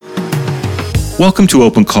Welcome to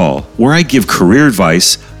Open Call, where I give career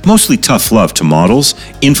advice, mostly tough love, to models,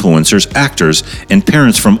 influencers, actors, and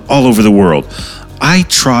parents from all over the world. I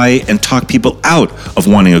try and talk people out of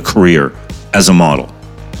wanting a career as a model.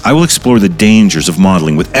 I will explore the dangers of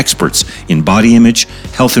modeling with experts in body image,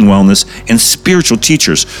 health and wellness, and spiritual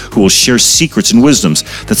teachers who will share secrets and wisdoms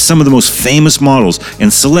that some of the most famous models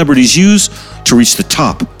and celebrities use to reach the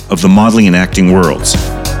top of the modeling and acting worlds.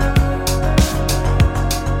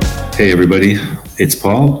 Hey everybody, it's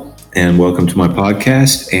Paul, and welcome to my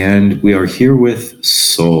podcast. And we are here with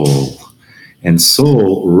Sol. And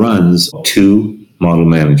Sol runs To Model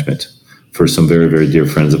Management for some very, very dear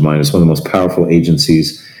friends of mine. It's one of the most powerful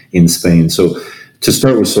agencies in Spain. So to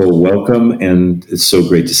start with, Sol, welcome, and it's so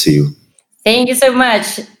great to see you. Thank you so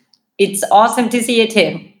much. It's awesome to see you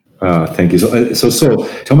too. Thank you. So, Sol,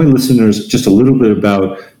 tell my listeners just a little bit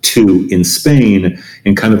about To in Spain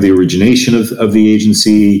and kind of the origination of the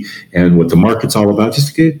agency and what the market's all about.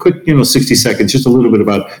 Just a quick, 60 seconds, just a little bit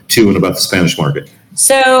about To and about the Spanish market.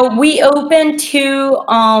 So we opened To,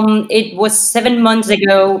 it was 7 months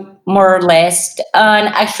ago, more or less. And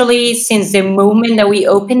actually, since the moment that we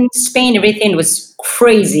opened in Spain, everything was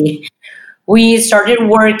crazy. We started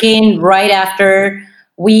working right after.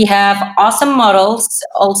 We have awesome models.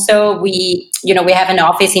 Also, we have an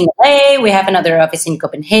office in LA. We have another office in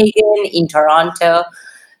Copenhagen, in Toronto.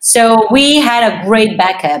 So we had a great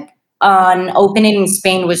backup on opening in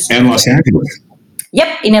Spain. And Los Angeles.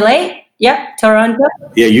 Yep, in LA. Yep, Toronto.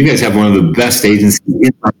 Yeah, you guys have one of the best agencies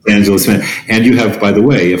in Los Angeles. And you have, by the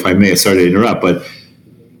way, if I may, sorry to interrupt, but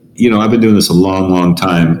I've been doing this a long, long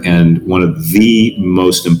time, and one of the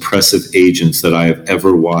most impressive agents that I have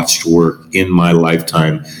ever watched work in my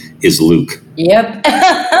lifetime is Luke. Yep.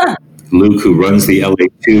 Luke, who runs the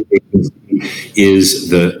LA2 agency,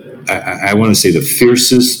 is I want to say the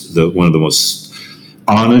fiercest, one of the most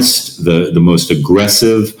honest, the most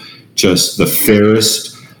aggressive, just the fairest.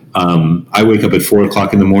 I wake up at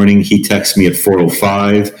 4:00 in the morning. He texts me at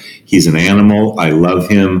 4:05. He's an animal. I love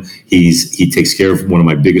him. He takes care of one of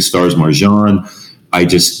my biggest stars, Marjan. I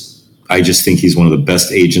just think he's one of the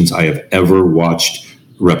best agents I have ever watched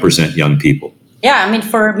represent young people. Yeah, I mean,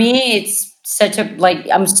 for me, it's such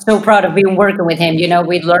I'm so proud of being working with him.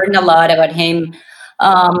 We learned a lot about him.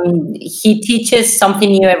 He teaches something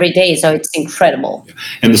new every day, so it's incredible.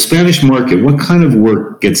 And the Spanish market, what kind of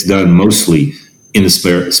work gets done mostly in the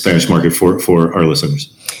Spanish market for our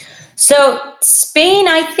listeners? So Spain,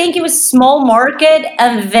 I think it was small market,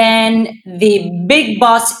 and then the big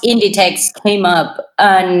boss Inditex came up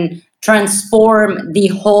and transformed the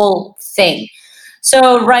whole thing.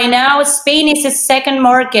 So right now, Spain is a second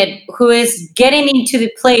market who is getting into the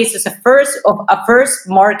place as a first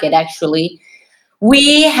market. Actually,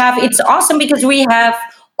 it's awesome because we have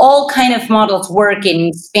all kind of models working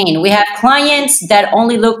in Spain. We have clients that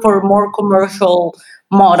only look for more commercial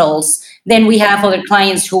models. Then we have other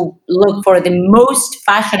clients who look for the most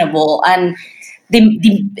fashionable and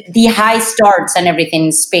the high starts and everything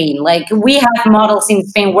in Spain. Like, we have models in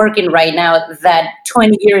Spain working right now that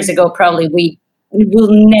 20 years ago probably we will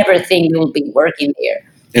never think will be working there.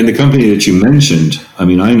 And the company that you mentioned, I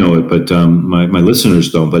mean, I know it, but my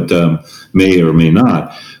listeners don't, but may or may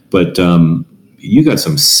not. But you got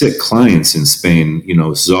some sick clients in Spain,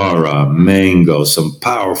 Zara, Mango, some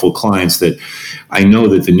powerful clients that I know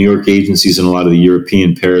that the New York agencies and a lot of the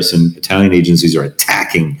European, Paris, and Italian agencies are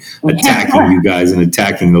attacking you guys and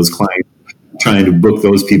attacking those clients, trying to book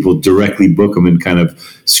those people, directly book them and kind of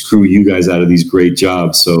screw you guys out of these great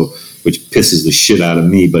jobs. So, which pisses the shit out of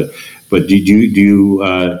me. But do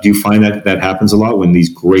you find that happens a lot when these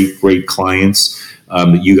great clients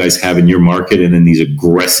that you guys have in your market, and then these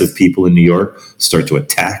aggressive people in New York start to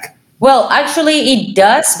attack? Well, actually it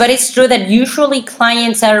does, but it's true that usually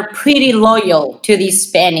clients are pretty loyal to these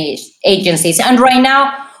Spanish agencies. And right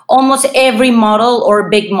now, almost every model or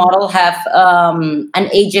big model have an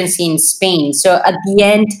agency in Spain. So at the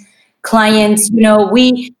end, clients,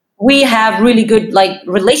 we have really good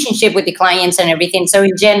relationship with the clients and everything. So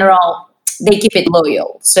in general, they keep it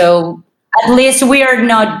loyal. So at least we are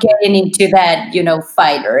not getting into that,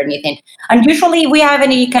 fight or anything. And usually we have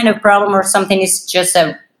any kind of problem or something, it's just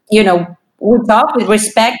we talk with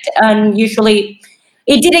respect, and usually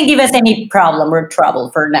it didn't give us any problem or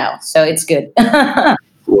trouble for now. So it's good.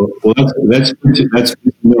 Well, that's good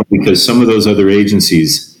to know, because some of those other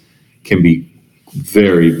agencies can be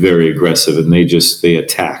very, very aggressive, and they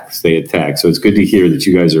attack. So it's good to hear that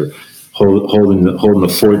you guys are holding the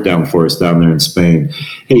fort down for us down there in Spain.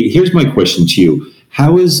 Hey, here's my question to you.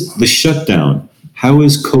 How is the shutdown? How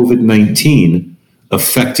is COVID-19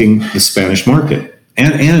 affecting the Spanish market?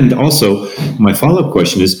 And also, my follow-up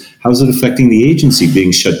question is, how is it affecting the agency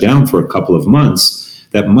being shut down for a couple of months?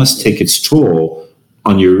 That must take its toll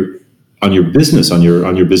on your business, on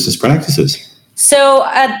your business practices. So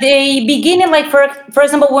at the beginning, like for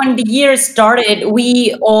example, when the year started,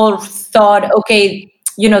 we all thought, okay,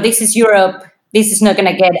 this is Europe. This is not going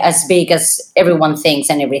to get as big as everyone thinks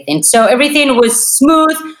and everything. So everything was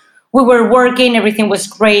smooth. We were working. Everything was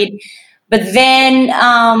great. But then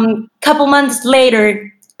couple months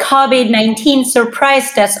later, COVID-19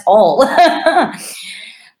 surprised us all.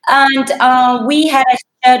 And we had a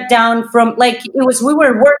shutdown from we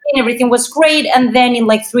were working, everything was great. And then in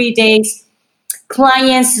 3 days,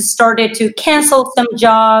 clients started to cancel some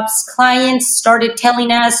jobs. Clients started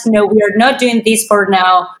telling us, no, we are not doing this for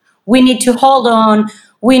now. We need to hold on.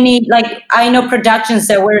 We need, I know productions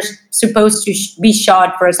that were supposed to be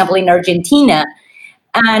shot, for example, in Argentina.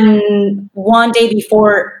 And one day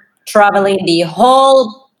before traveling the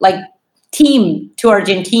whole team to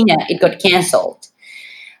Argentina, it got canceled.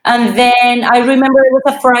 And then I remember it was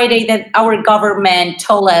a Friday that our government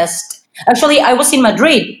told us, actually, I was in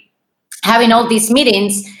Madrid having all these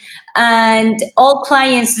meetings, and all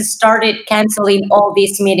clients started canceling all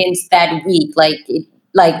these meetings that week.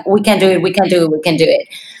 We can do it.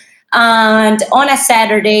 And on a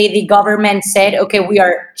Saturday, the government said, okay, we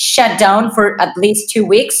are shut down for at least 2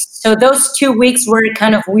 weeks. So those 2 weeks were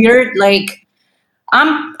kind of weird.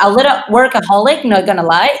 I'm a little workaholic, not gonna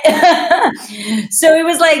lie. So it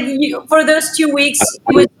was for those 2 weeks.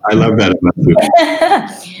 I love that.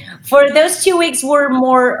 For those 2 weeks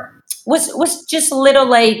was just a little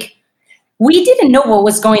we didn't know what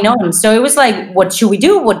was going on. So it was what should we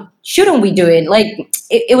do? What shouldn't we do it?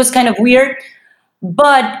 It was kind of weird.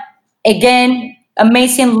 But again,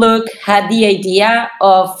 Amazing Look had the idea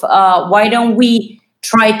of why don't we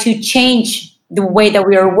try to change the way that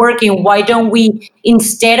we are working? Why don't we,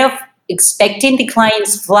 instead of expecting the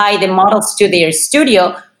clients fly the models to their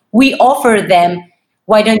studio, we offer them,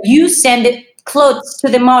 why don't you send the clothes to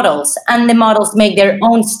the models and the models make their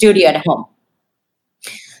own studio at home?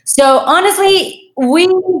 So honestly, we've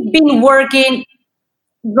been working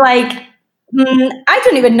I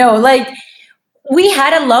don't even know, we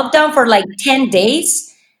had a lockdown for 10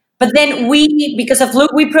 days, but then because of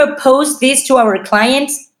Look, we proposed this to our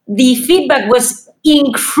clients. The feedback was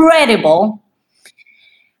incredible.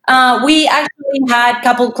 We actually had a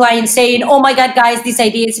couple clients saying, oh my God, guys, this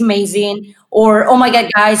idea is amazing. Or, oh my God,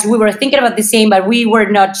 guys, we were thinking about the same, but we were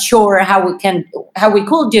not sure how we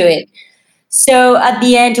could do it. So at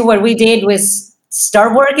the end, what we did was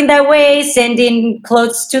start working that way, sending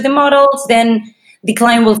clothes to the models. Then the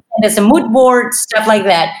client will send us a mood board, stuff like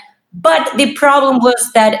that. But the problem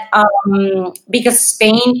was that because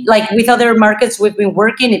Spain, with other markets we've been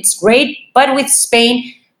working, it's great. But with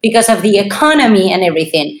Spain, because of the economy and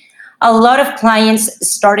everything, a lot of clients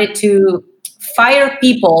started to fire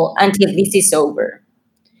people until this is over.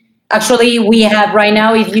 Actually, we have right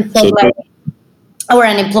now, if you check, our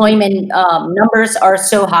unemployment numbers are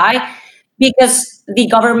so high because the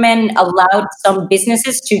government allowed some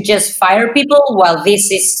businesses to just fire people while this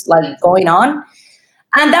is going on.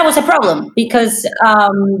 And that was a problem because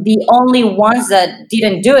the only ones that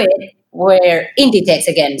didn't do it were Inditex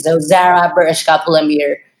again. So Zara, Bershka,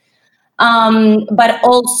 Pull&Bear. But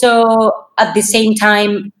also at the same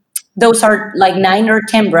time, those are 9 or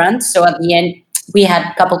 10 brands. So at the end, we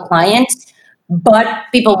had a couple clients, but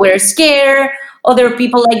people were scared. Other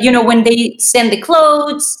people, when they send the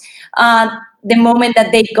clothes, the moment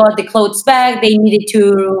that they got the clothes back, they needed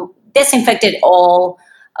to disinfect it all.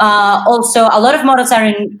 Also, a lot of models are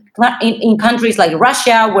in countries like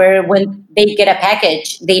Russia, where when they get a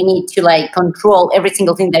package, they need to control every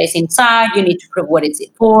single thing that is inside. You need to prove what it's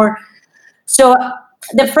for. So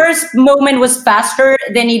the first moment was faster,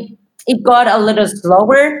 then it got a little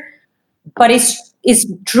slower. But it's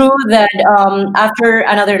true that after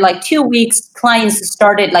another 2 weeks, clients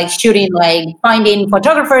started shooting, finding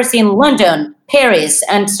photographers in London, Paris,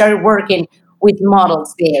 and started working with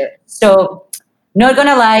models there. So not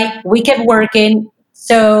gonna lie, we kept working,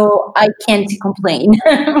 so I can't complain.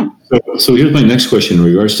 So here's my next question in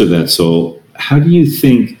regards to that. So how do you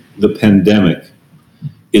think the pandemic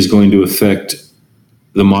is going to affect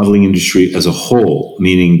the modeling industry as a whole?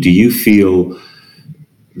 Meaning, do you feel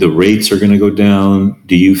the rates are going to go down?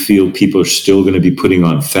 Do you feel people are still going to be putting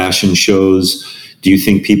on fashion shows? When do you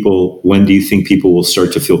think people will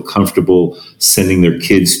start to feel comfortable sending their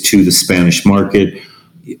kids to the Spanish market?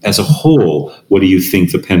 As a whole, what do you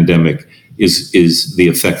think the pandemic is the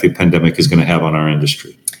effect the pandemic is going to have on our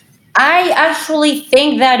industry? I actually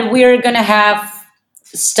think that we're going to have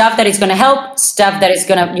stuff that is going to help, stuff that is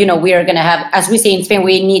going to, we are going to have, as we say in Spain,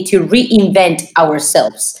 we need to reinvent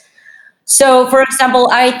ourselves. So, for example,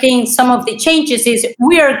 I think some of the changes is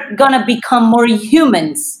we are going to become more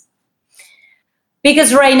humans.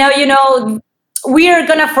 Because right now, we are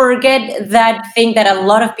going to forget that thing that a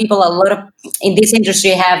lot of people, in this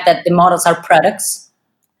industry have, that the models are products.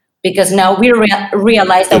 Because now we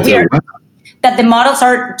realize that that the models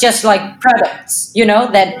are just like products,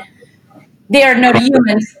 that they are not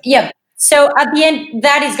humans. Yeah. So at the end,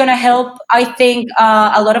 that is going to help. I think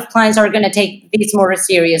a lot of clients are going to take this more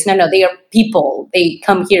serious. No, they are people. They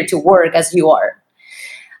come here to work as you are.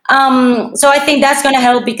 So I think that's going to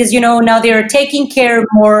help because, now they are taking care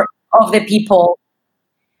more of the people.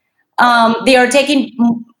 They are taking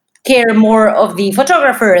care more of the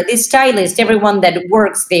photographer, the stylist, everyone that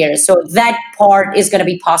works there. So that part is going to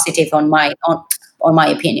be positive on my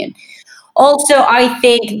opinion. Also, I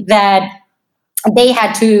think that they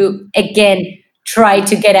had to, again, try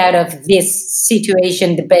to get out of this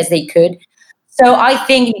situation the best they could. So I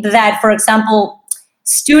think that, for example,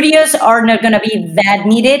 studios are not going to be that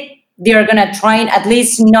needed. They're going to try, at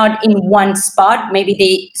least not in one spot. Maybe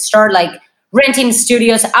they start like renting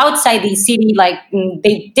studios outside the city. Like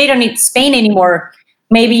they don't need Spain anymore.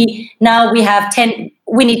 Maybe now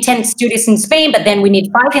we need 10 studios in Spain, but then we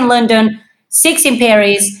need 5 in London, 6 in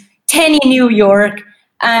Paris, 10 in New York,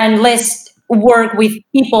 and let's work with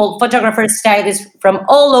people, photographers, stylists from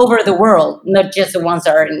all over the world, not just the ones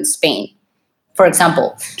that are in Spain, for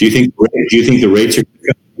example. Do you think the rates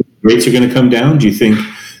are going to come down? Do you think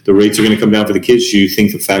the rates are going to come down for the kids? Do you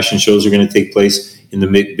think the fashion shows are going to take place in the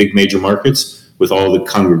big major markets with all the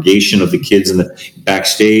congregation of the kids in the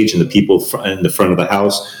backstage and the people in the front of the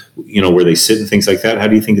house, where they sit and things like that? How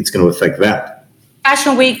do you think it's going to affect that?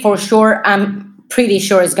 Fashion Week, for sure. I'm pretty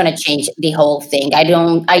sure it's going to change the whole thing. I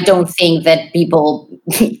don't think that people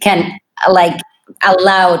can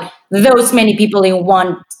allow those many people in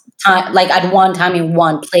one time, like at one time in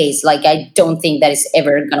one place. Like I don't think that is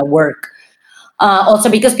ever going to work. Also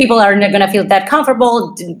because people are not going to feel that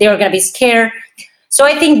comfortable. They're going to be scared. So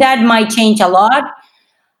I think that might change a lot.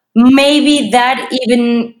 Maybe that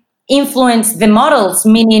even influence the models,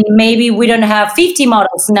 meaning maybe we don't have 50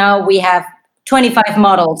 models. Now we have 25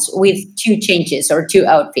 models with 2 changes or 2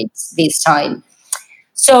 outfits this time.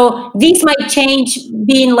 So these might change,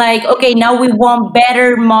 being like, okay, now we want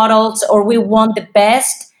better models or we want the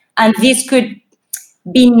best. And this could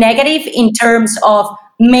be negative in terms of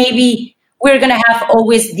maybe we're going to have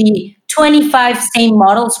always the 25 same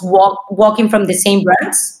models walking from the same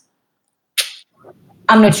brands.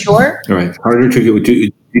 I'm not sure. All right. Harder to get.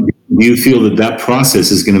 Do you feel that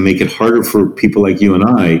process is going to make it harder for people like you and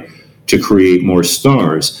I to create more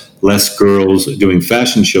stars, less girls doing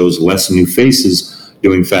fashion shows, less new faces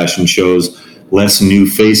doing fashion shows, less new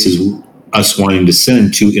faces us wanting to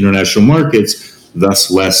send to international markets, thus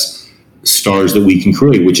less stars that we can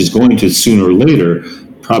create, which is going to sooner or later,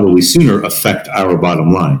 probably sooner, affect our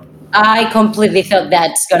bottom line? I completely felt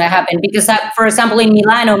that's going to happen because, for example, in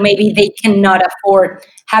Milano, maybe they cannot afford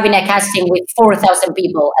having a casting with 4,000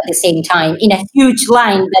 people at the same time in a huge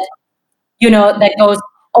line that goes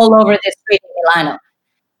all over the street in Milano.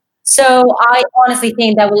 So I honestly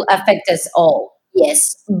think that will affect us all,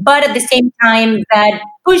 yes. But at the same time, that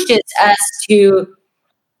pushes us to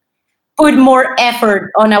put more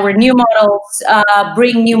effort on our new models,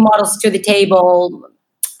 bring new models to the table.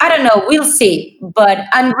 I don't know, we'll see.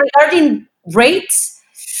 And regarding rates,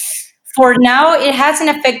 for now, it hasn't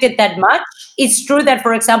affected that much. It's true that,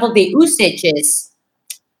 for example, the usages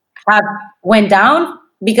have went down.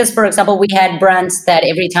 Because, for example, we had brands that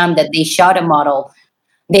every time that they shot a model,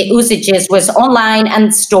 the usages was online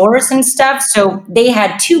and stores and stuff. So they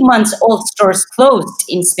had 2 months old stores closed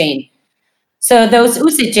in Spain. So those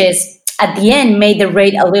usages at the end made the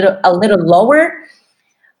rate a little lower.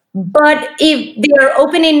 But if they're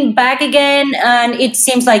opening back again and it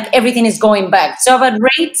seems like everything is going back. So about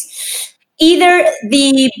rates, either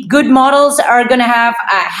the good models are going to have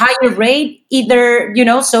a higher rate,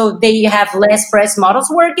 so they have less fresh models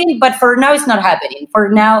working. But for now, it's not happening. For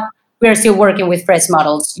now, we're still working with fresh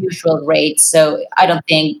models, usual rates. So I don't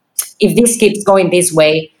think if this keeps going this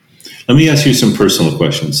way. Let me ask you some personal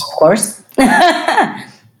questions. Of course.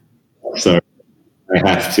 Sorry, I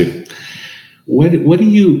have to. What do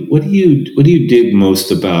you dig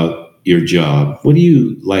most about your job? What do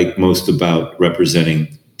you like most about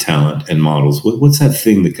representing talent and models? What's that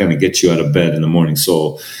thing that kind of gets you out of bed in the morning,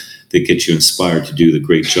 Sol, that gets you inspired to do the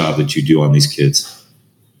great job that you do on these kids?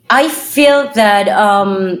 I feel that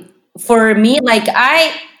for me,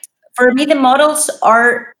 the models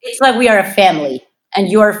it's like we are a family and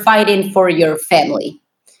you are fighting for your family.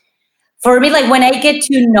 for me, like when I get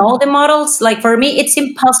to know the models, like for me, it's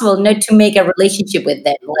impossible not to make a relationship with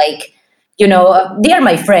them. Like, they are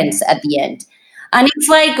my friends at the end. And it's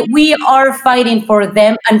like we are fighting for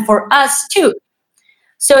them and for us too.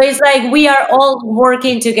 So it's like we are all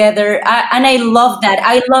working together. And I love that.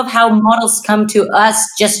 I love how models come to us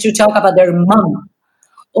just to talk about their mom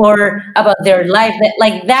or about their life.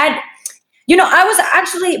 Like that. I was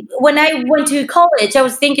actually, when I went to college, I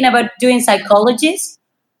was thinking about doing psychologist.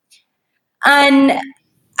 And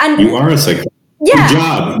You are a psychologist. yeah, Good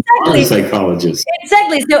job. You are a psychologist.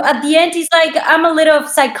 Exactly. So at the end, it's like I'm a little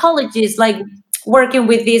psychologist, like working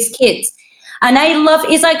with these kids, and I love.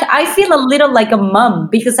 It's like I feel a little like a mom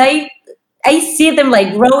because I see them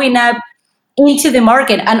like growing up into the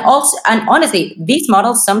market, and honestly, these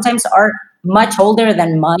models sometimes are much older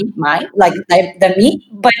than than me,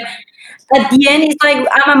 but at the end, it's like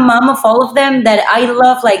I'm a mom of all of them. That I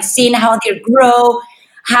love like seeing how they grow,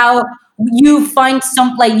 how you find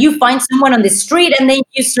someone on the street and then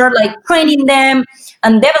you start like training them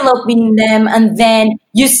and developing them, and then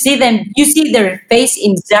you see their face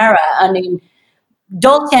in Zara and in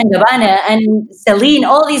Dolce and Gabbana and Celine,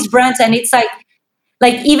 all these brands, and it's like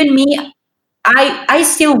even me, I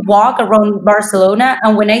still walk around Barcelona,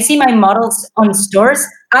 and when I see my models on stores,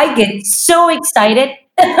 I get so excited.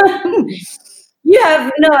 You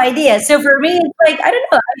have no idea. So for me, it's like I don't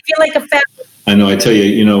know. I feel like a family. I know. I tell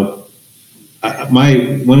you,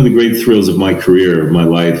 one of the great thrills of my career, of my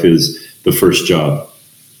life, is the first job.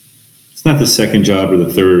 It's not the second job or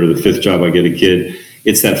the third or the fifth job I get a kid.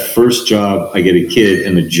 It's that first job I get a kid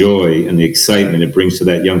and the joy and the excitement it brings to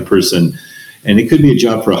that young person. And it could be a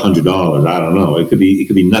job for $100. I don't know. It could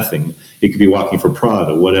be nothing. It could be walking for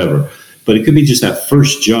Prada, whatever. But it could be just that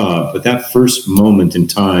first job, but that first moment in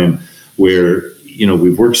time where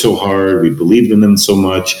we've worked so hard, we believed in them so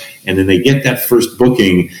much, and then they get that first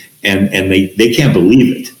booking, and they can't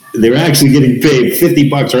believe it. They're actually getting paid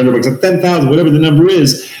 $50 or $100 or $10,000, whatever the number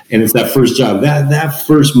is, and it's that first job, that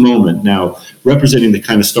first moment. Now, representing the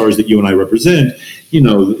kind of stars that you and I represent,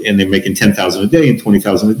 and they're making $10,000 a day and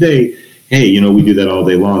 $20,000 a day. Hey, we do that all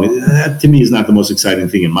day long. That to me is not the most exciting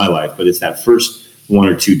thing in my life, but it's that first one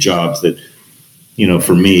or two jobs that,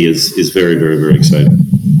 for me is very, very, very exciting.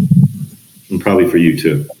 And probably for you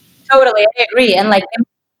too. Totally, I agree. And like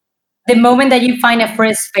the moment that you find a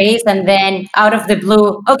fresh face and then out of the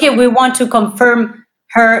blue, okay, we want to confirm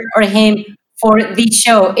her or him for the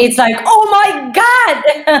show. It's like, oh my God.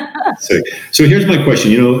 So here's my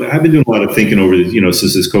question. I've been doing a lot of thinking over this,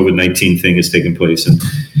 since this COVID-19 thing has taken place.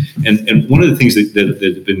 And one of the things that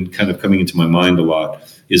have been kind of coming into my mind a lot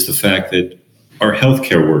is the fact that our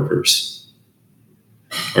healthcare workers,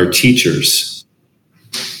 our teachers,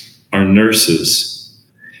 our nurses,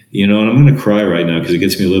 and I'm going to cry right now because it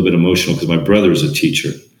gets me a little bit emotional because my brother is a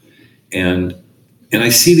teacher. And I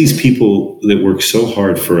see these people that work so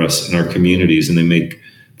hard for us in our communities, and they make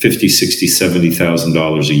 $50,000, $60,000,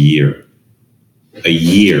 $70,000 a year. A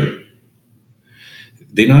year.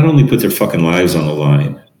 They not only put their fucking lives on the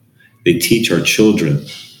line, they teach our children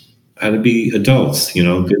how to be adults,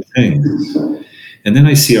 good things. And then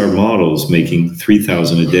I see our models making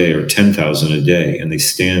 $3,000 a day or $10,000 a day, and they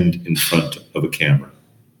stand in front of a camera.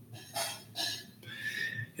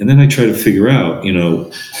 And then I try to figure out,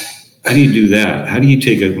 how do you do that? How do you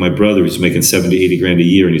take my brother who's making 70, 80 grand a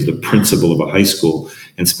year and he's the principal of a high school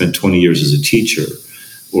and spent 20 years as a teacher,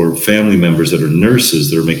 or family members that are nurses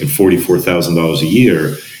that are making $44,000 a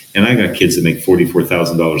year. And I got kids that make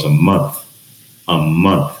 $44,000 a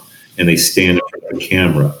month, and they stand in front of a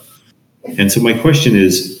camera. And so my question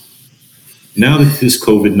is, now that this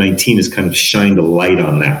COVID-19 has kind of shined a light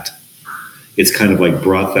on that, it's kind of like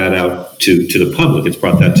brought that out to the public. It's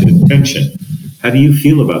brought that to attention. How do you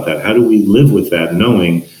feel about that? How do we live with that,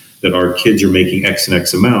 knowing that our kids are making X and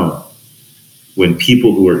X amount, when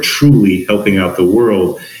people who are truly helping out the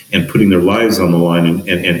world and putting their lives on the line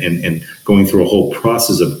and going through a whole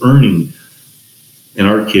process of earning, and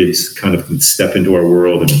our kids kind of can step into our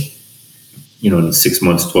world and, in 6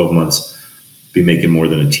 months, 12 months, be making more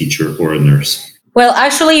than a teacher or a nurse? Well,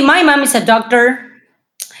 actually, my mom is a doctor.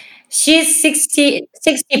 She's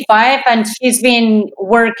 65, and she's been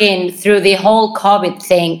working through the whole COVID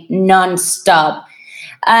thing nonstop.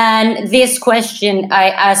 And this question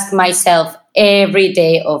I ask myself every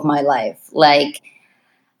day of my life. Like,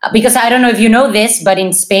 because I don't know if you know this, but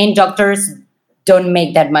in Spain, doctors don't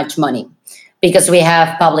make that much money because we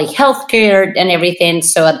have public health care and everything.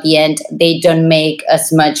 So at the end, they don't make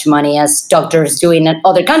as much money as doctors do in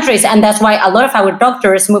other countries. And that's why a lot of our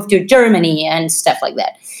doctors move to Germany and stuff like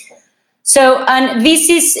that. So, and this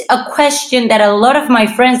is a question that a lot of my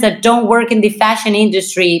friends that don't work in the fashion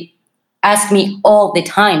industry ask me all the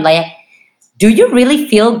time, like, do you really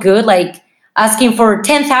feel good, like asking for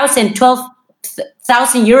 10,000,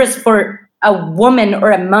 12,000 euros for a woman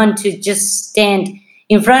or a man to just stand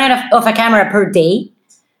in front of a camera per day?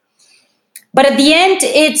 But at the end,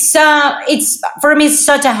 it's for me, it's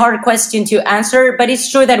such a hard question to answer. But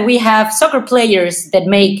it's true that we have soccer players that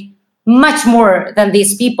make much more than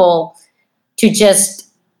these people to just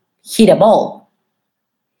hit a ball.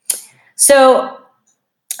 So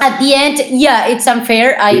at the end, yeah, it's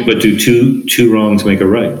unfair. But do two wrongs make a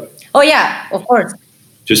right? Oh yeah, of course.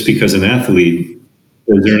 Just because an athlete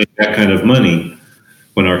is earning that kind of money,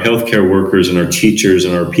 when our healthcare workers and our teachers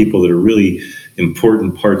and our people that are really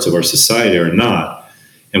important parts of our society are not,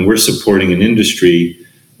 and we're supporting an industry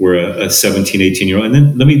where a 17, 18-year-old, and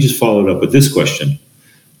then let me just follow it up with this question.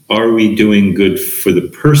 Are we doing good for the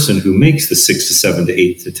person who makes the $6,000 to $7,000 to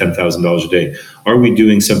 $8,000 to $10,000 a day? Are we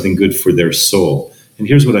doing something good for their soul? And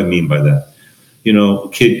here's what I mean by that.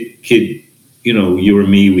 Kid, you or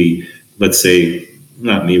me, let's say,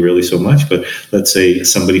 not me really so much, but let's say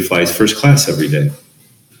somebody flies first class every day.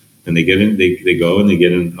 And they get in, they go and they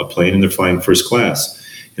get in a plane and they're flying first class.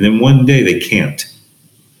 And then one day they can't.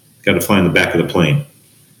 Got to fly in the back of the plane.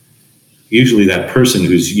 Usually that person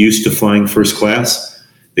who's used to flying first class,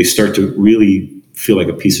 they start to really feel like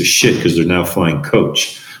a piece of shit because they're now flying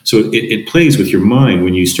coach. So it plays with your mind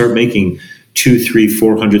when you start making $200,000,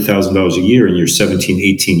 $300,000, $400,000 a year and you're 17,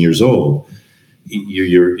 18 years old.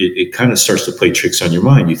 It kind of starts to play tricks on your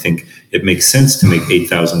mind. You think it makes sense to make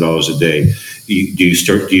 $8,000 a day.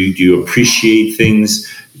 Do you appreciate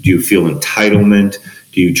things? Do you feel entitlement?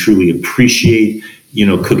 Do you truly appreciate,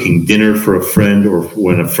 cooking dinner for a friend or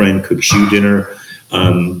when a friend cooks you dinner?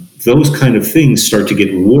 Those kind of things start to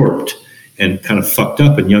get warped and kind of fucked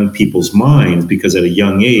up in young people's minds because at a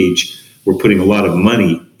young age, we're putting a lot of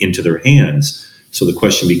money into their hands. So the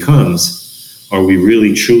question becomes, are we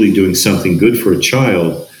really truly doing something good for a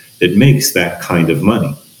child that makes that kind of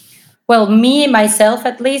money? Well, me, myself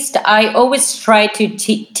at least, I always try to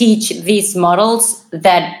teach these models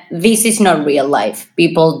that this is not real life.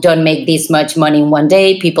 People don't make this much money in one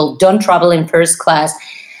day. People don't travel in first class.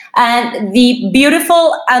 And the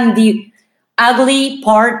beautiful and the ugly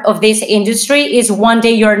part of this industry is one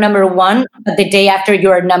day you're number one, but the day after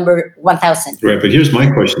you're number 1,000. Right, but here's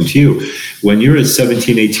my question to you. When you're a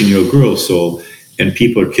 17, 18-year-old girl, Sol, and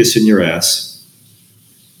people are kissing your ass,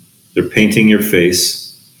 they're painting your face,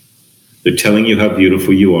 they're telling you how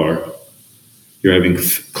beautiful you are, you're having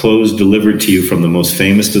clothes delivered to you from the most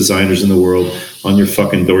famous designers in the world on your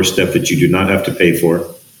fucking doorstep that you do not have to pay for.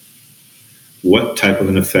 What type of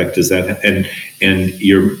an effect does that have? And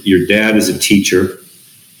your dad is a teacher.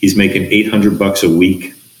 He's making $800 a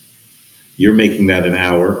week. You're making that an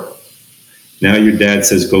hour. Now your dad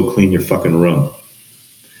says, go clean your fucking room.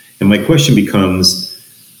 And my question becomes,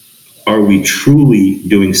 are we truly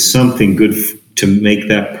doing something good to make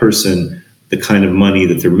that person the kind of money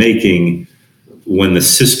that they're making when the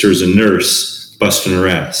sister's a nurse busting her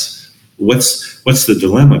ass? What's the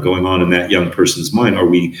dilemma going on in that young person's mind? Are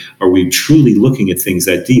we truly looking at things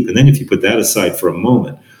that deep? And then if you put that aside for a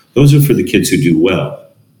moment, those are for the kids who do well.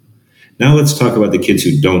 Now let's talk about the kids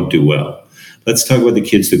who don't do well. Let's talk about the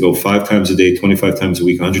kids that go 5 times a day, 25 times a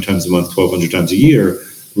week, 100 times a month, 1,200 times a year,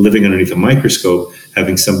 living underneath a microscope,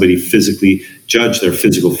 having somebody physically judge their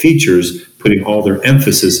physical features, putting all their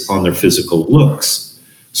emphasis on their physical looks.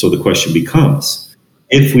 So the question becomes,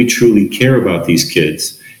 if we truly care about these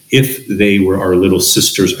kids, if they were our little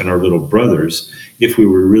sisters and our little brothers, if we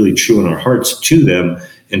were really true in our hearts to them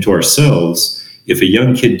and to ourselves, if a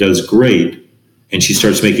young kid does great and she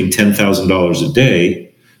starts making $10,000 a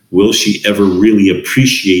day, will she ever really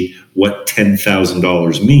appreciate what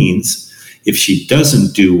 $10,000 means? If she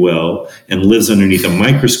doesn't do well and lives underneath a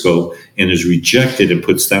microscope and is rejected and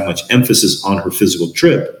puts that much emphasis on her physical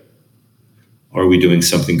trip, are we doing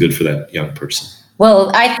something good for that young person?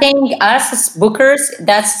 Well, I think us as bookers,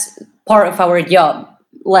 that's part of our job.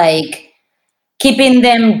 Like keeping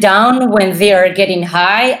them down when they are getting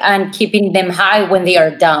high and keeping them high when they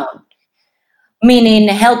are down. Meaning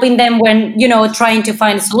helping them when, trying to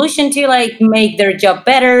find a solution to like make their job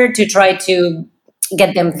better, to try to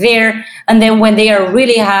get them there. And then when they are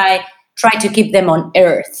really high, try to keep them on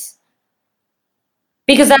earth.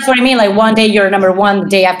 Because that's what I mean. Like one day you're number one, the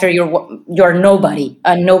day after you're nobody,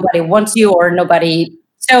 and nobody wants you or nobody.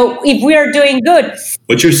 So if we are doing good.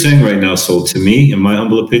 What you're saying right now, Sol, to me, in my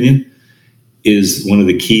humble opinion, is one of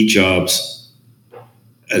the key jobs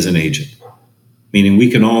as an agent. Meaning we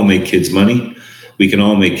can all make kids money. We can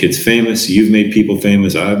all make kids famous. You've made people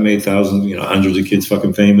famous. I've made thousands, hundreds of kids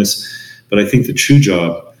fucking famous. But I think the true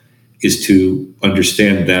job is to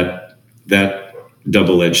understand that that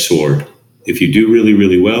double-edged sword. If you do really,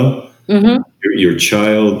 really well, your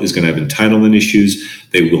child is going to have entitlement issues.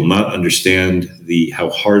 They will not understand how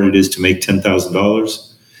hard it is to make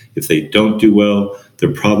 $10,000. If they don't do well,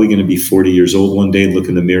 they're probably going to be 40 years old one day and look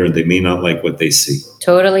in the mirror and they may not like what they see.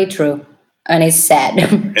 Totally true. And it's sad.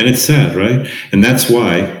 And it's sad, right? And that's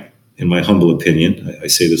why, in my humble opinion, I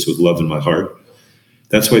say this with love in my heart,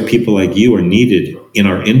 that's why people like you are needed in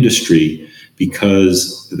our industry,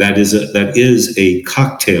 because that is a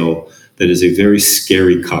cocktail that is a very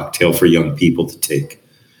scary cocktail for young people to take.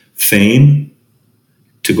 Fame,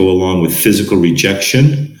 to go along with physical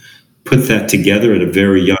rejection, put that together at a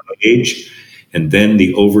very young age, and then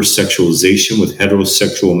the over-sexualization with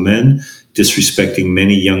heterosexual men, disrespecting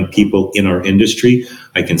many young people in our industry.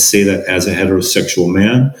 I can say that as a heterosexual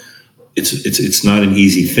man. It's not an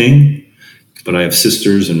easy thing, but I have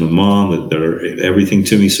sisters and a mom that are everything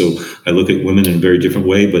to me. So I look at women in a very different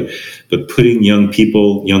way. But putting young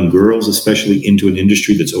people, young girls especially, into an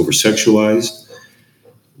industry that's over-sexualized,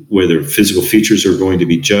 where their physical features are going to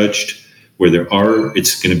be judged, where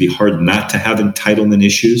it's going to be hard not to have entitlement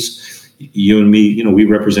issues. You and me, we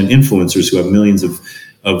represent influencers who have millions of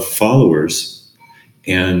followers,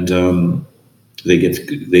 and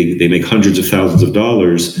they make hundreds of thousands of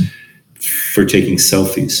dollars for taking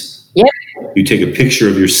selfies. Yeah. You take a picture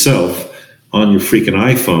of yourself on your freaking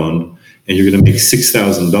iPhone, and you're going to make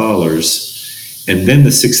 $6,000, and then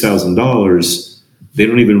the $6,000, they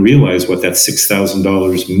don't even realize what that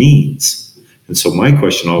 $6,000 means. And so my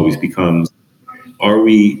question always becomes: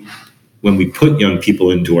 when we put young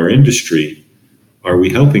people into our industry, are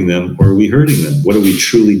we helping them or are we hurting them? What are we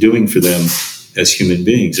truly doing for them as human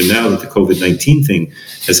beings? And now that the COVID-19 thing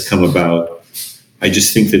has come about, I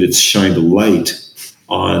just think that it's shined a light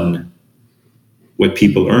on what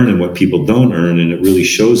people earn and what people don't earn. And it really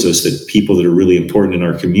shows us that people that are really important in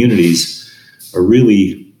our communities are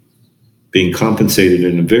really being compensated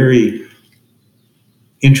in a very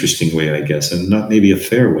interesting way, I guess, and not maybe a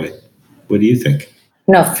fair way. What do you think?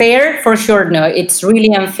 No, fair for sure. No, it's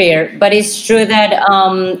really unfair. But it's true that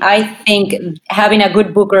I think having a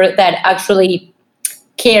good booker that actually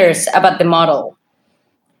cares about the model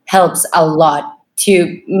helps a lot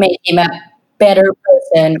to make him a better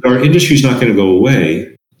person. Our industry is not going to go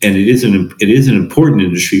away, and it is an important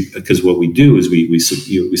industry, because what we do is we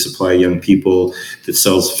supply young people that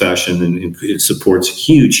sells fashion, and it supports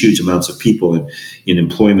huge amounts of people in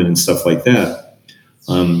employment and stuff like that.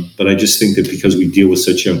 But I just think that because we deal with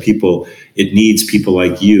such young people, it needs people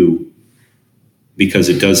like you, because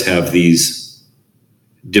it does have these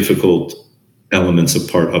difficult elements of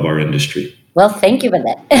part of our industry. Well, thank you for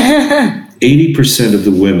that. 80% of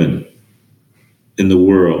the women in the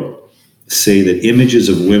world say that images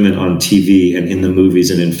of women on TV and in the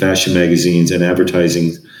movies and in fashion magazines and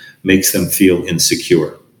advertising makes them feel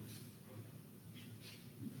insecure.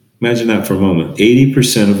 Imagine that for a moment.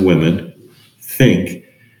 80% of women think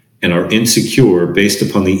and are insecure based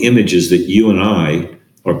upon the images that you and I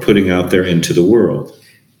are putting out there into the world.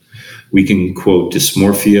 We can quote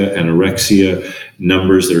dysmorphia, anorexia,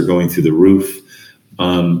 numbers that are going through the roof.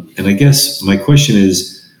 And I guess my question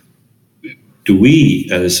is, do we,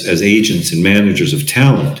 as agents and managers of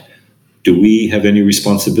talent, do we have any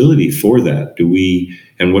responsibility for that?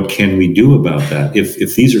 And what can we do about that?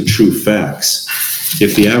 If these are true facts,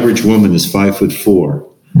 if the average woman is 5'4"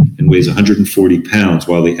 and weighs 140 pounds,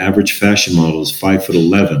 while the average fashion model is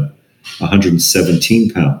 5'11",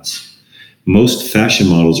 117 pounds, most fashion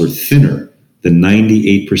models are thinner than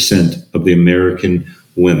 98% of the American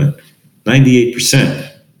women. 98%.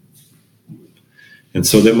 And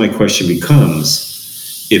so then my question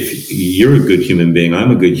becomes, if you're a good human being, I'm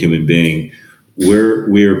a good human being,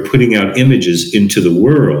 we're putting out images into the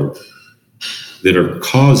world that are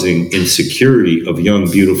causing insecurity of young,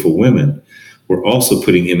 beautiful women. We're also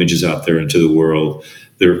putting images out there into the world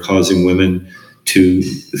that are causing women to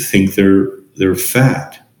think they're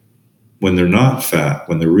fat when they're not fat,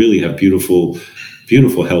 when they really have beautiful,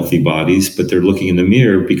 healthy bodies, but they're looking in the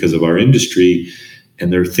mirror because of our industry,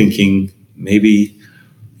 and they're thinking, maybe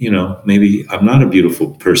I'm not a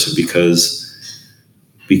beautiful person because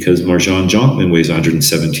Marjan Jonkman weighs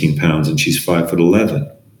 117 pounds and she's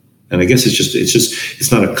 5'11". And I guess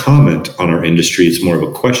it's not a comment on our industry. It's more of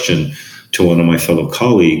a question to one of my fellow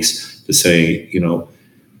colleagues to say,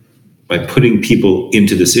 by putting people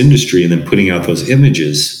into this industry and then putting out those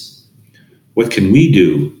images, what can we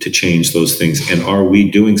do to change those things? And are we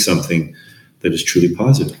doing something that is truly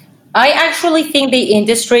positive? I actually think the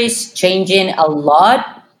industry is changing a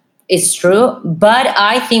lot. It's true. But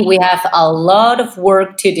I think we have a lot of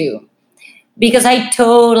work to do. because I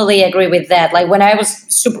totally agree with that. Like when I was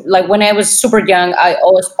super young, I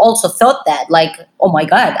always also thought that, like, oh my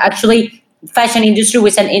god, actually, fashion industry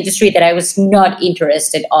was an industry that I was not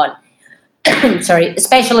interested on. Sorry,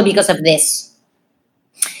 especially because of this.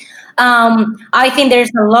 I think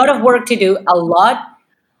there's a lot of work to do. A lot.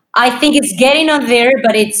 I think it's getting on there,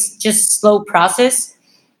 but it's just slow process.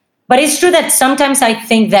 But it's true that sometimes I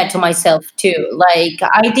think that to myself too. Like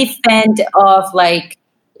I defend of like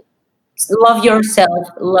love yourself,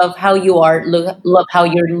 love how you are, love how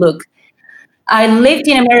you look. I lived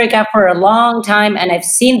in America for a long time, and I've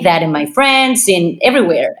seen that in my friends, in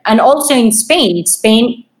everywhere, and also in Spain.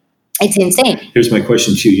 Spain, it's insane. Here's my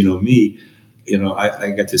question to you. Me,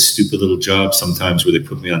 I got this stupid little job sometimes where they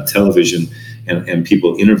put me on television and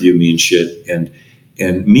people interview me and shit. And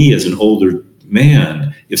me as an older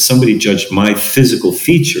man, if somebody judged my physical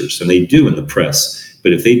features, and they do in the press,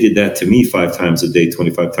 but if they did that to me 5 times a day,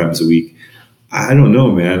 25 times a week, I don't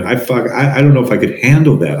know, man. I don't know if I could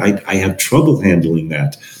handle that. I have trouble handling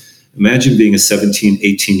that. Imagine being a 17,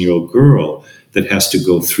 18-year-old girl that has to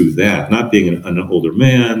go through that, not being an older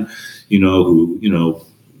man, who,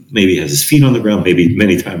 maybe has his feet on the ground, maybe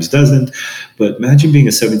many times doesn't. But imagine being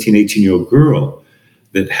a 17, 18-year-old girl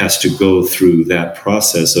that has to go through that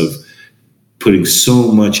process of putting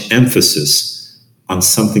so much emphasis on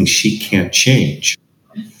something she can't change.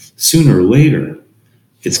 Sooner or later,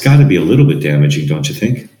 it's got to be a little bit damaging, don't you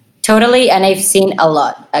think? Totally, and I've seen a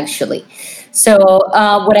lot actually. So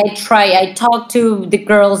what I talk to the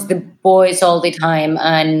girls, the boys all the time,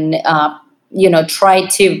 and try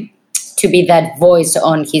to be that voice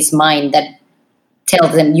on his mind that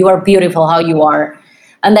tells them you are beautiful how you are,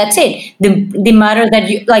 and that's it. The matter that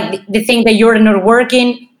you like, the thing that you're not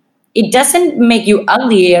working, it doesn't make you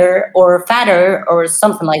uglier or fatter or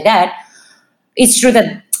something like that. It's true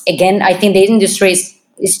that, again, I think the industry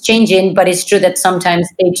is changing, but it's true that sometimes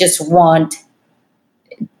they just want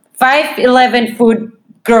 5'11"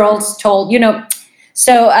 foot girls told,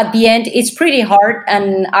 So at the end, it's pretty hard,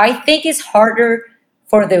 and I think it's harder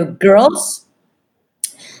for the girls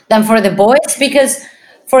than for the boys, because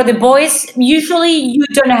for the boys, usually you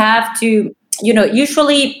don't have to,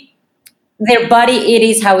 usually their body, it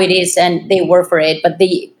is how it is, and they work for it. But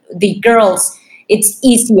the girls, it's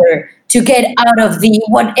easier to get out of the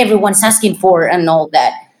what everyone's asking for and all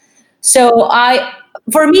that. So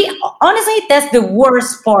for me, honestly, that's the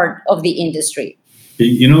worst part of the industry.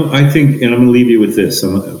 I think, and I'm going to leave you with this.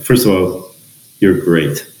 First of all, you're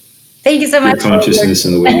great. Thank you so much. Your consciousness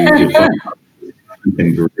and the way you're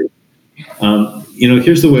talking, great.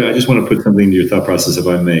 Here's the way I just want to put something into your thought process, if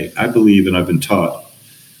I may. I believe, and I've been taught,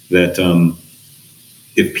 that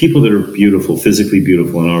if people that are beautiful, physically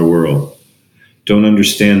beautiful in our world, don't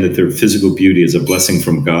understand that their physical beauty is a blessing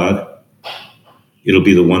from God, it'll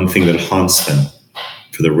be the one thing that haunts them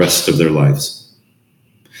for the rest of their lives.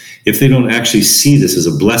 If they don't actually see this as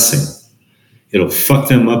a blessing, it'll fuck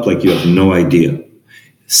them up like you have no idea.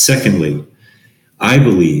 Secondly, I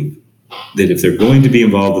believe that if they're going to be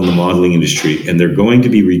involved in the modeling industry and they're going to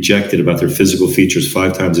be rejected about their physical features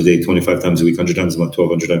 5 times a day, 25 times a week, 100 times a month,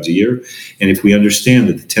 1,200 times a year, and if we understand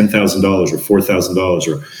that the $10,000 or $4,000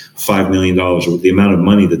 or $5 million or the amount of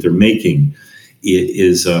money that they're making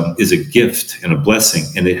is a gift and a blessing,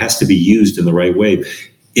 and it has to be used in the right way.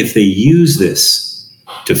 If they use this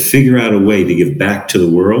to figure out a way to give back to the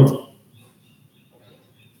world,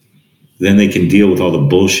 then they can deal with all the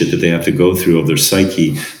bullshit that they have to go through of their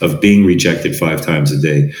psyche, of being rejected 5 times a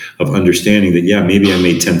day, of understanding that, yeah, maybe I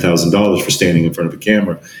made $10,000 for standing in front of a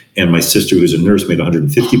camera, and my sister, who's a nurse, made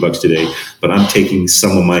 $150 today, but I'm taking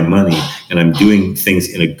some of my money and I'm doing things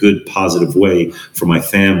in a good, positive way for my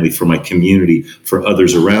family, for my community, for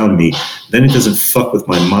others around me. Then it doesn't fuck with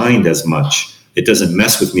my mind as much. It doesn't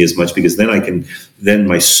mess with me as much, because then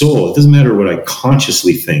my soul, it doesn't matter what I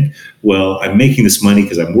consciously think. Well, I'm making this money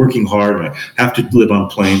because I'm working hard and I have to live on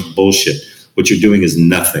planes. Bullshit. What you're doing is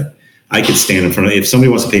nothing. I could stand in front of, if somebody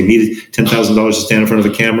wants to pay me $10,000 to stand in front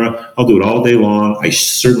of a camera, I'll do it all day long. I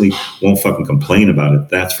certainly won't fucking complain about it.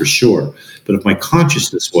 That's for sure. But if my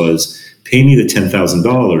consciousness was, pay me the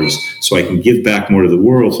 $10,000 so I can give back more to the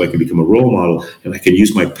world, so I can become a role model, and I can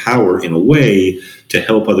use my power in a way to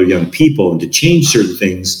help other young people and to change certain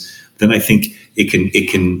things, then I think it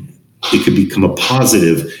could become a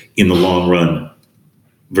positive in the long run,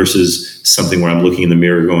 versus something where I'm looking in the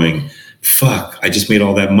mirror going, fuck, I just made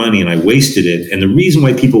all that money and I wasted it. And the reason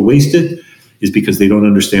why people waste it is because they don't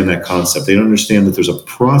understand that concept. They don't understand that there's a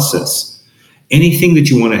process. Anything that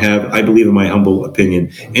you want to have, I believe, in my humble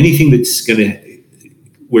opinion, anything that's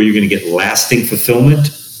where you're going to get lasting fulfillment,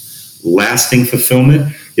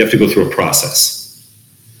 you have to go through a process.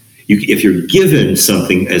 If you're given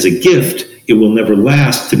something as a gift, it will never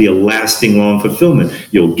last to be a lasting, long fulfillment.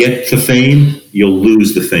 You'll get to fame, you'll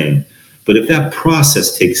lose the fame. But if that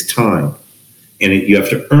process takes time and you have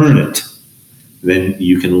to earn it, then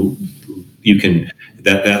you can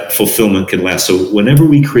that fulfillment can last. So whenever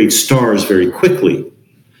we create stars very quickly,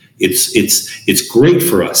 it's great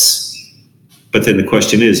for us. But then the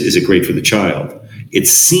question is it great for the child? It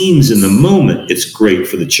seems in the moment it's great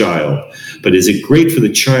for the child, but is it great for the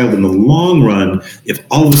child in the long run if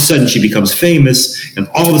all of a sudden she becomes famous and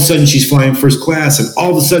all of a sudden she's flying first class and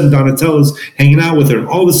all of a sudden Donatello's hanging out with her and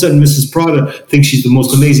all of a sudden Mrs. Prada thinks she's the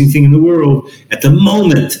most amazing thing in the world? At the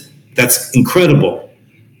moment, that's incredible.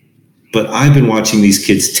 But I've been watching these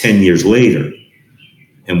kids 10 years later,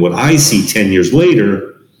 and what I see 10 years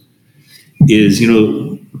later is,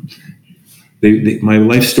 my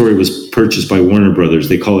life story was purchased by Warner Brothers.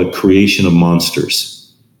 They call it Creation of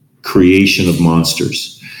Monsters. Creation of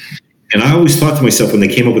Monsters. And I always thought to myself, when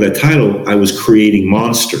they came up with that title, I was creating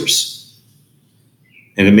monsters.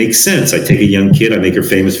 And it makes sense. I take a young kid, I make her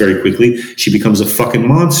famous very quickly. She becomes a fucking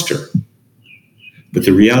monster. But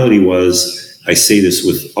the reality was, I say this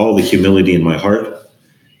with all the humility in my heart,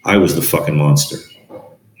 I was the fucking monster.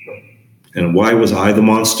 And why was I the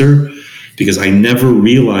monster? Because I never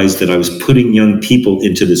realized that I was putting young people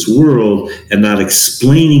into this world and not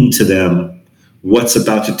explaining to them what's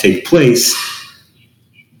about to take place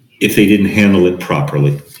if they didn't handle it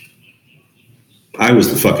properly. I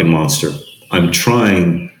was the fucking monster. I'm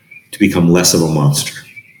trying to become less of a monster.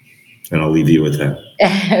 And I'll leave you with that.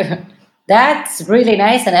 That's really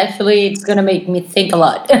nice, and actually it's going to make me think a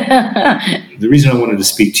lot. The reason I wanted to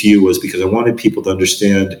speak to you was because I wanted people to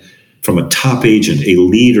understand, from a top agent, a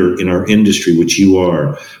leader in our industry, which you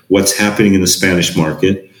are, what's happening in the Spanish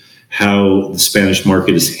market, how the Spanish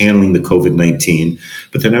market is handling the COVID-19.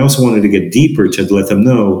 But then I also wanted to get deeper to let them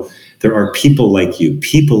know there are people like you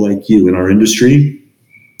in our industry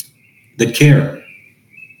that care.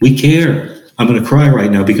 We care. I'm going to cry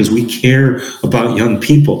right now because we care about young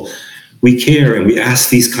people. We care, and we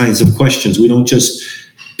ask these kinds of questions. We don't just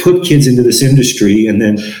put kids into this industry and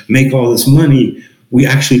then make all this money. We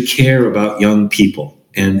actually care about young people,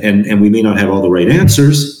 and we may not have all the right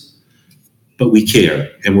answers, but we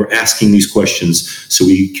care, and we're asking these questions so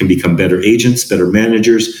we can become better agents, better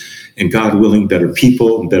managers, and God willing, better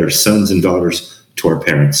people and better sons and daughters to our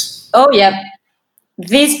parents. Oh, yeah.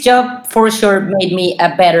 This job for sure made me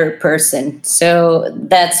a better person. So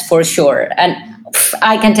that's for sure. And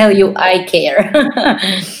I can tell you, I care.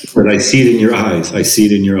 But I see it in your eyes.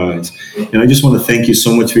 And I just want to thank you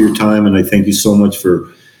so much for your time. And I thank you so much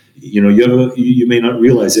for, you may not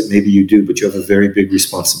realize it, maybe you do, but you have a very big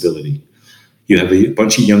responsibility. You have a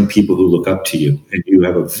bunch of young people who look up to you, and you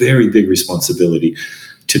have a very big responsibility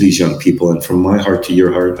to these young people. And from my heart to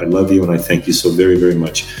your heart, I love you. And I thank you so very, very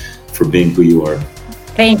much for being who you are.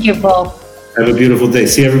 Thank you, Paul. Have a beautiful day.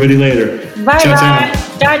 See everybody later. Bye-bye.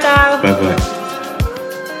 Ciao, ciao. Bye-bye.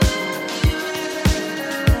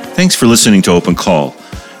 Thanks for listening to Open Call.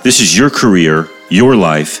 This is your career, your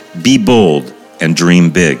life. Be bold and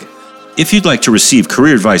dream big. If you'd like to receive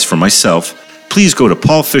career advice from myself, please go to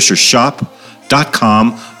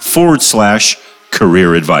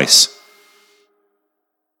paulfishershop.com/career advice.